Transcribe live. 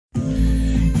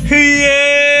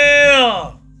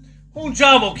Yeah!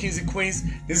 Hunjamo, kings and queens.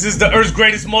 This is the Earth's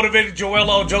greatest motivator,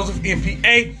 Joel O. Joseph,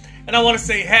 MPA. And I want to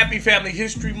say Happy Family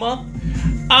History Month.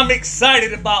 I'm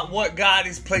excited about what God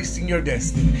has placed in your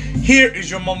destiny. Here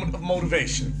is your moment of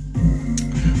motivation.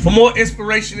 For more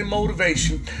inspiration and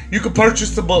motivation, you can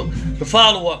purchase the book, The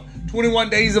Follow-Up, 21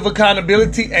 Days of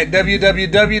Accountability at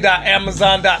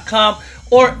www.amazon.com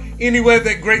or anywhere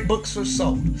that great books are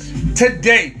sold.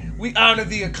 Today, we honor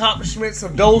the accomplishments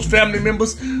of those family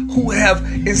members who have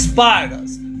inspired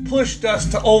us, pushed us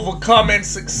to overcome and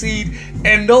succeed,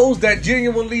 and those that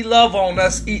genuinely love on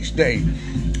us each day.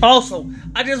 Also,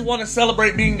 I just want to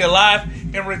celebrate being alive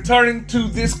and returning to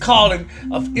this calling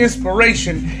of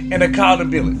inspiration and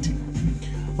accountability.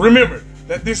 Remember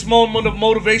that this moment of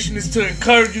motivation is to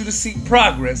encourage you to seek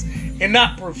progress and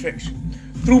not perfection.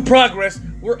 Through progress,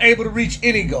 we're able to reach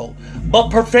any goal, but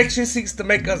perfection seeks to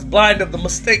make us blind of the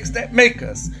mistakes that make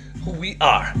us who we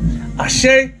are.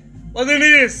 Ashe? Well, then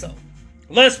it is so.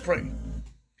 Let's pray.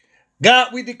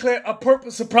 God, we declare a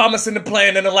purpose, a promise, and a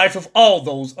plan in the life of all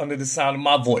those under the sound of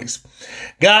my voice.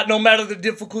 God, no matter the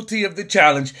difficulty of the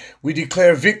challenge, we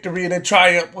declare victory and a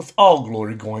triumph with all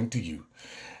glory going to you.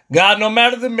 God, no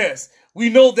matter the mess, we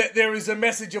know that there is a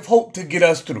message of hope to get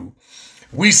us through.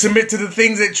 We submit to the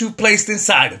things that you placed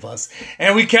inside of us,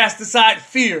 and we cast aside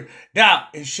fear, doubt,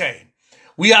 and shame.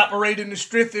 We operate in the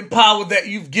strength and power that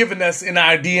you've given us in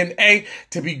our DNA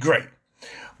to be great.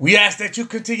 We ask that you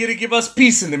continue to give us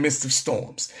peace in the midst of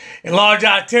storms, enlarge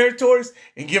our territories,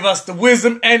 and give us the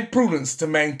wisdom and prudence to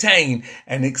maintain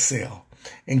and excel.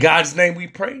 In God's name we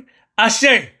pray.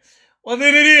 Ashe. Well,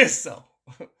 then it is so.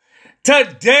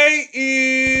 Today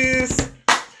is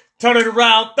Turn It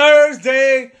Around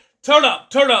Thursday. Turn up,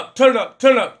 turn up, turn up,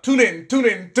 turn up. Tune in, tune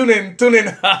in, tune in, tune in.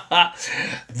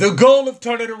 The goal of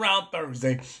Turn It Around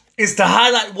Thursday is to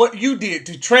highlight what you did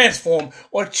to transform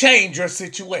or change your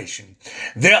situation.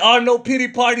 There are no pity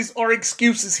parties or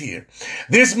excuses here.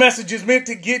 This message is meant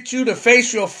to get you to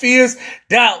face your fears,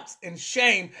 doubts, and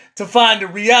shame to find a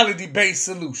reality-based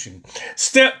solution.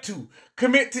 Step 2.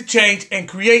 Commit to change and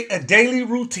create a daily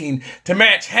routine to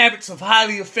match habits of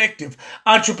highly effective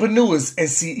entrepreneurs and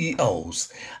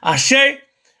CEOs. Ashe?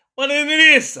 Well, then it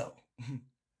is so.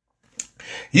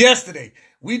 Yesterday,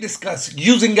 we discussed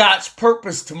using God's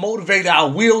purpose to motivate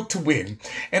our will to win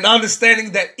and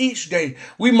understanding that each day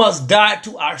we must die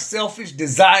to our selfish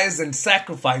desires and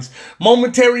sacrifice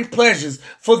momentary pleasures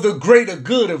for the greater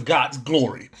good of God's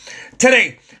glory.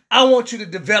 Today, I want you to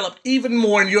develop even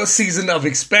more in your season of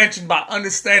expansion by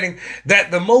understanding that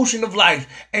the motion of life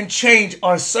and change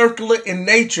are circular in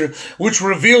nature, which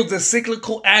reveals the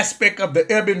cyclical aspect of the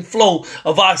ebb and flow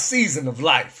of our season of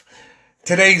life.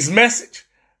 Today's message,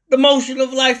 the motion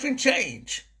of life and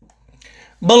change.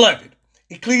 Beloved,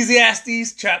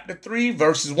 Ecclesiastes chapter 3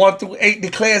 verses 1 through 8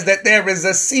 declares that there is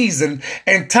a season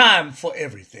and time for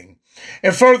everything.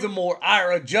 And furthermore,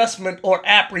 our adjustment or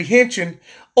apprehension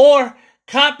or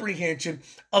comprehension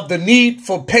of the need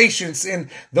for patience in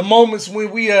the moments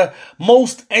when we are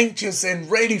most anxious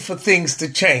and ready for things to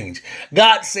change.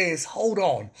 God says, hold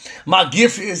on, my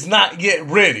gift is not yet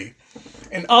ready.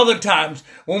 And other times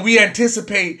when we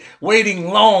anticipate waiting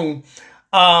long,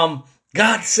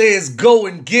 God says, go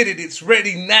and get it. It's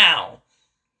ready now.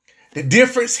 The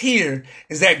difference here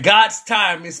is that God's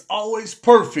time is always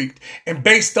perfect and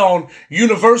based on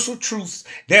universal truths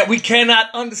that we cannot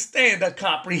understand or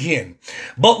comprehend.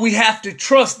 But we have to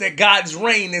trust that God's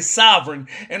reign is sovereign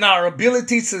and our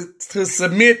ability to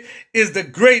submit is the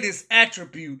greatest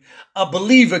attribute a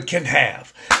believer can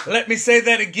have. Let me say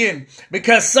that again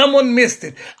because someone missed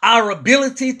it. Our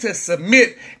ability to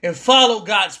submit and follow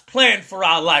God's plan for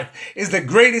our life is the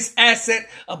greatest asset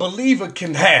a believer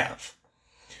can have.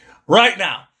 Right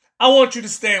now, I want you to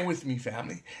stand with me,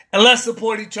 family, and let's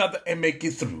support each other and make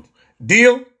it through.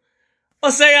 Deal?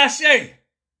 Or say Ashe?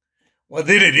 Well,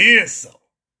 then it is so.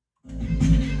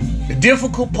 The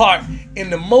difficult part in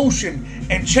the motion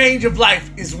and change of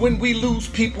life is when we lose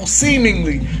people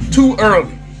seemingly too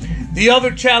early. The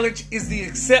other challenge is the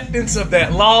acceptance of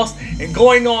that loss and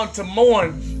going on to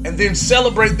mourn and then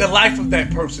celebrate the life of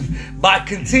that person by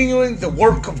continuing the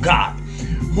work of God.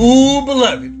 Ooh,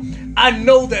 beloved. I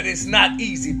know that it's not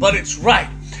easy, but it's right.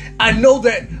 I know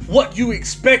that what you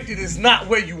expected is not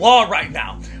where you are right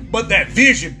now, but that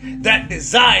vision, that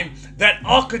design, that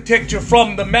architecture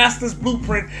from the master's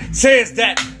blueprint says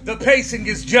that the pacing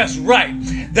is just right,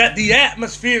 that the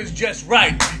atmosphere is just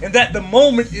right, and that the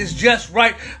moment is just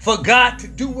right for God to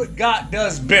do what God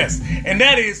does best, and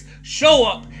that is show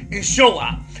up and show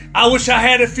out. I wish I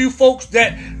had a few folks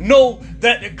that know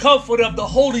that the comfort of the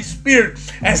Holy Spirit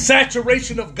and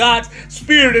saturation of God's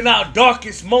Spirit in our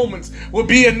darkest moments will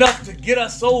be enough to get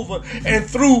us over and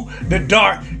through the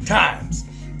dark times.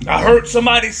 I heard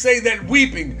somebody say that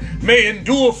weeping may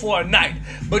endure for a night,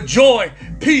 but joy,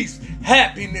 peace,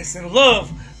 happiness, and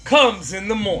love comes in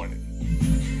the morning.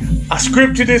 Our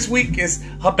scripture this week is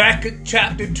Habakkuk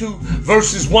chapter 2,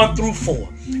 verses 1 through 4,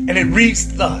 and it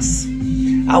reads thus: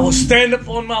 I will stand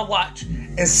upon my watch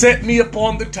and set me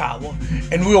upon the tower,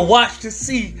 and will watch to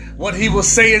see what he will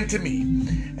say unto me,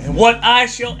 and what I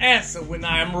shall answer when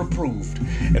I am reproved.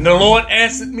 And the Lord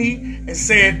answered me and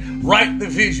said, write the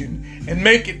vision, and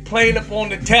make it plain upon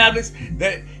the tablets,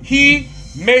 that he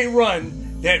may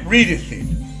run that readeth it.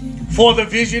 For the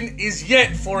vision is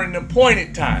yet for an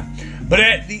appointed time, but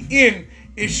at the end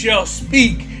it shall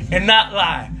speak and not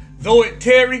lie. Though it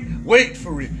tarry, wait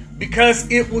for it, because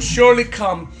it will surely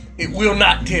come, it will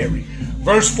not tarry.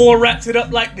 Verse 4 wraps it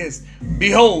up like this: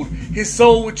 Behold, his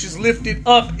soul which is lifted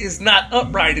up is not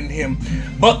upright in him,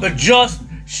 but the just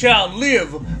shall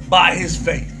live by his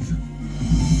faith.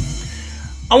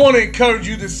 I want to encourage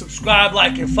you to subscribe,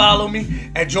 like, and follow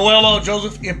me at Joel L.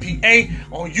 Joseph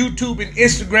MPA on YouTube and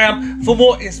Instagram for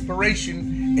more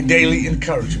inspiration and daily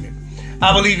encouragement.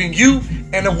 I believe in you,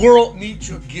 and the world needs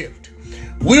your gift.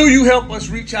 Will you help us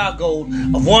reach our goal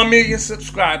of 1 million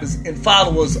subscribers and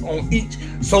followers on each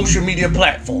social media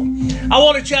platform? I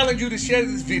want to challenge you to share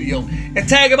this video and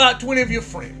tag about 20 of your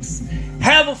friends.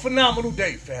 Have a phenomenal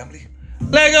day, family.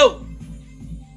 Let go.